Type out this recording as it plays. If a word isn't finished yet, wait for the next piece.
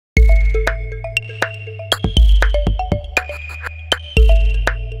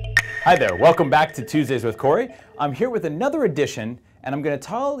Hi there, welcome back to Tuesdays with Corey. I'm here with another edition, and I'm going to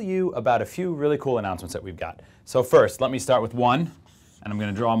tell you about a few really cool announcements that we've got. So first, let me start with one, and I'm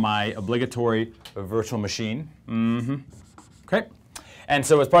going to draw my obligatory virtual machine. Okay. And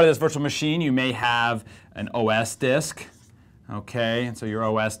so as part of this virtual machine, you may have an OS disk. Okay, and so your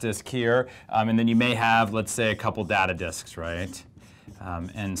OS disk here, and then you may have, let's say, a couple data disks, right?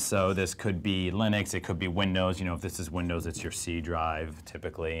 And so this could be Linux, it could be Windows. You know, if this is Windows, it's your C drive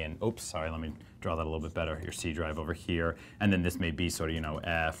typically. And oops, sorry, let me draw that a little bit better. Your C drive over here. And then this may be sort of, you know,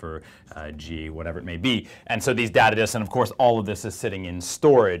 F or G, whatever it may be. And so these data disks, and of course, all of this is sitting in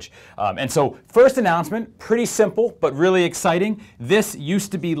storage. And so first announcement, pretty simple, but really exciting. This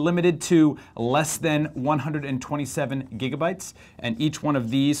used to be limited to less than 127 gigabytes. And each one of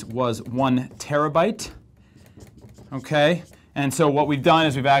these was 1 terabyte. Okay. And so what we've done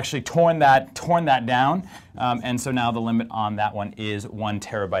is we've actually torn that down, and so now the limit on that one is 1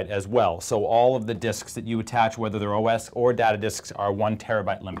 terabyte as well. So all of the disks that you attach, whether they're OS or data disks, are 1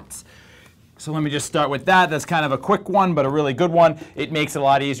 terabyte limits. So let me just start with that. That's kind of a quick one, but a really good one. It makes it a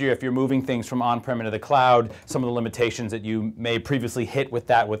lot easier if you're moving things from on-prem into the cloud. Some of the limitations that you may previously hit with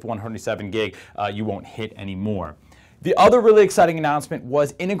that with 127 gig, you won't hit anymore. The other really exciting announcement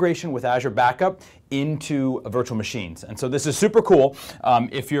was integration with Azure Backup into virtual machines. And so this is super cool.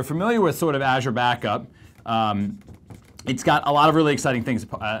 If you're familiar with sort of Azure Backup, it's got a lot of really exciting things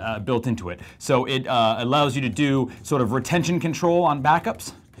built into it. So it allows you to do sort of retention control on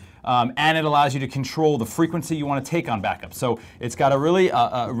backups. And it allows you to control the frequency you want to take on backup. So it's got a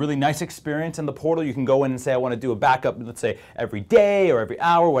really nice experience in the portal. You can go in and say, I want to do a backup, let's say, every day or every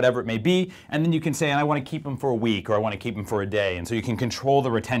hour, whatever it may be. And then you can say, and I want to keep them for a week, or I want to keep them for a day. And so you can control the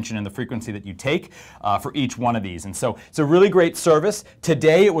retention and the frequency that you take for each one of these. And so it's a really great service.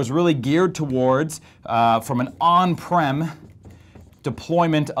 Today, it was really geared towards, from an on-prem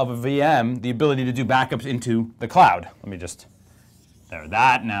deployment of a VM, the ability to do backups into the cloud. Let me just... There,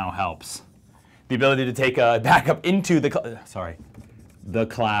 that now helps. The ability to take a backup into the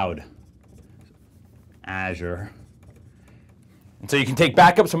cloud, Azure. And so you can take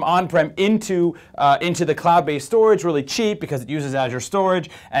backups from on-prem into the cloud-based storage really cheap because it uses Azure storage,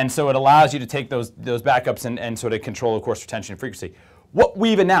 and so it allows you to take those backups and sort of control, of course, retention and frequency. What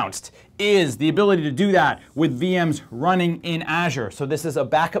we've announced is the ability to do that with VMs running in Azure. So this is a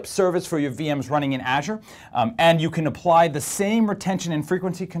backup service for your VMs running in Azure. And you can apply the same retention and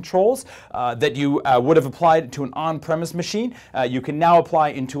frequency controls that you would have applied to an on-premise machine. You can now apply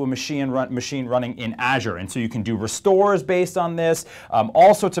into a machine running in Azure. And so you can do restores based on this,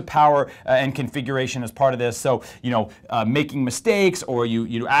 all sorts of power and configuration as part of this. So, you know, making mistakes, or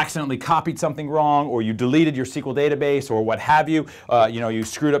you accidentally copied something wrong, or you deleted your SQL database, or what have you. You know, you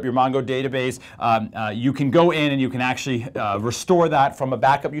screwed up your Mongo database, you can go in and you can actually restore that from a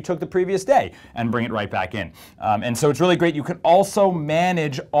backup you took the previous day and bring it right back in. And so it's really great. You can also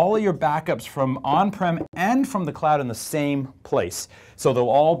manage all of your backups from on-prem and from the cloud in the same place. So they'll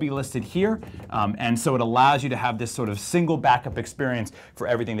all be listed here, and so it allows you to have this sort of single backup experience for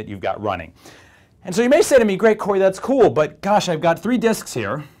everything that you've got running. And so you may say to me, great, Corey, that's cool, but gosh, I've got 3 disks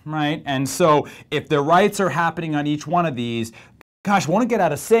here, right? And so if the writes are happening on each one of these, gosh, won't it get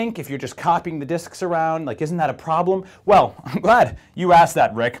out of sync if you're just copying the disks around? Like, isn't that a problem? Well, I'm glad you asked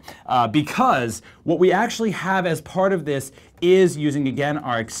that, Rick, because what we actually have as part of this is using, again,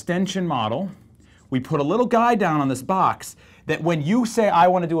 our extension model. We put a little guide down on this box that when you say, I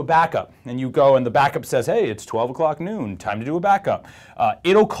want to do a backup, and you go and the backup says, hey, it's 12 o'clock noon, time to do a backup,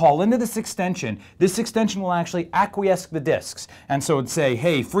 it'll call into this extension. This extension will actually acquiesce the disks. And so it'd say,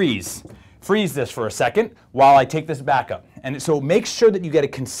 hey, freeze this for a second while I take this backup. And so make sure that you get a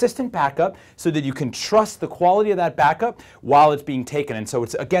consistent backup so that you can trust the quality of that backup while it's being taken. And so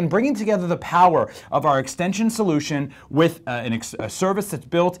it's, again, bringing together the power of our extension solution with a service that's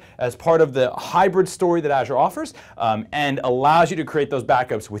built as part of the hybrid story that Azure offers, and allows you to create those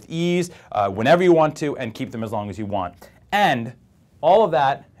backups with ease whenever you want to and keep them as long as you want. And all of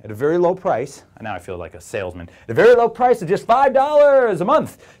that at a very low price. Now I feel like a salesman. At a very low price of just $5 a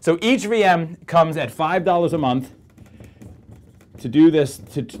month. So each VM comes at $5 a month to do this,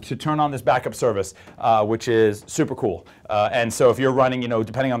 to turn on this backup service, which is super cool. And so if you're running, you know,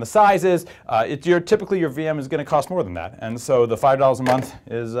 depending on the sizes, typically your VM is going to cost more than that. And so the $5 a month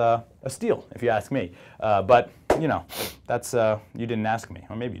is a steal, if you ask me. But you know, that's you didn't ask me,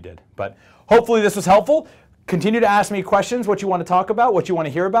 or maybe you did. But hopefully this was helpful. Continue to ask me questions, what you want to talk about, what you want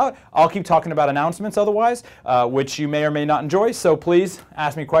to hear about. I'll keep talking about announcements otherwise, which you may or may not enjoy. So please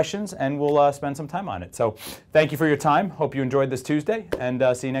ask me questions, and we'll spend some time on it. So thank you for your time. Hope you enjoyed this Tuesday, and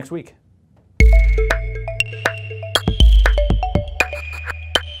see you next week.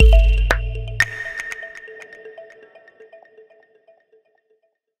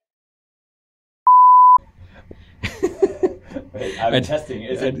 I'm testing.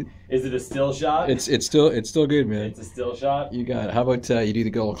 Is it a still shot? It's still good, man. It's a still shot. You got it. How about you do the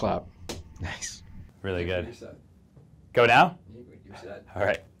goal clap? Nice. Really good. Go now? All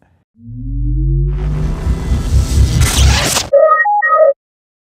right.